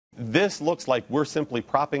this looks like we're simply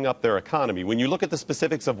propping up their economy. When you look at the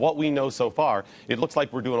specifics of what we know so far, it looks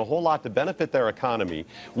like we're doing a whole lot to benefit their economy.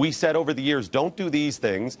 We said over the years, don't do these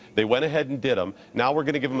things. They went ahead and did them. Now we're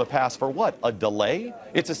going to give them a pass for what? A delay?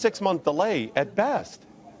 It's a 6-month delay at best.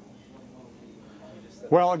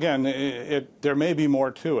 Well, again, there may be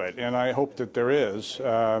more to it, and I hope that there is.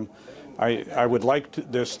 I would like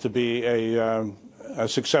this to be a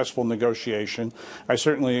successful negotiation. I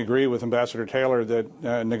certainly agree with Ambassador Taylor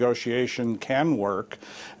that negotiation can work,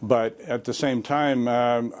 but at the same time,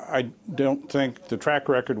 I don't think the track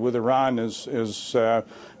record with Iran is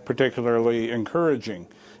particularly encouraging.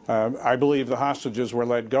 I believe the hostages were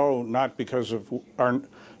let go not because of our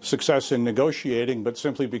success in negotiating, but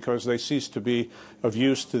simply because they ceased to be of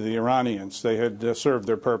use to the Iranians. They had served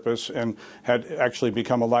their purpose and had actually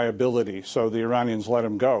become a liability, so the Iranians let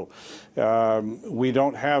them go. We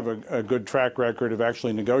don't have a good track record of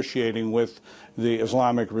actually negotiating with the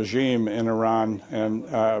Islamic regime in Iran,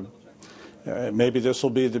 and maybe this will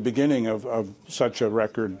be the beginning of such a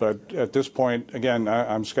record, but at this point, again,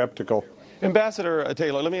 I'm skeptical. Ambassador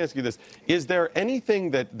Taylor, let me ask you this. Is there anything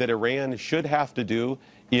that Iran should have to do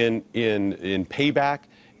in payback,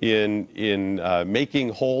 in making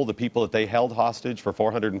whole the people that they held hostage for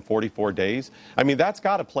 444 days? I mean, that's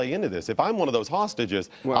got to play into this. If I'm one of those hostages,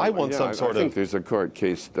 well, I want some sort of... I think there's a court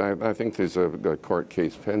case. I think there's a court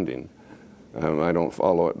case pending. I don't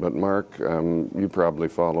follow it, but Mark, you probably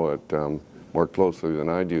follow it more closely than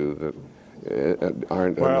I do. That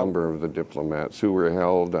aren't a number of the diplomats who were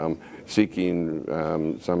held seeking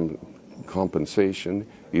some compensation,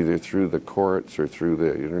 either through the courts or through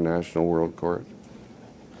the International World Court?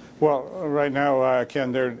 Well, right now,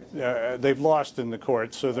 Ken, they've lost in the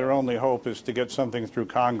courts, so their only hope is to get something through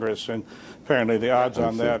Congress, and apparently the odds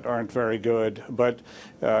on that aren't very good. But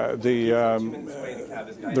the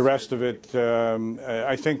rest of it,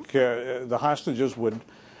 I think the hostages would,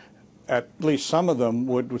 at least some of them,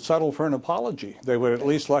 would settle for an apology. They would at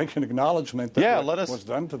least like an acknowledgement that what was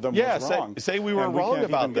done to them was wrong. Say we were wrong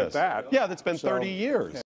about this. Yeah, that's been 30 years.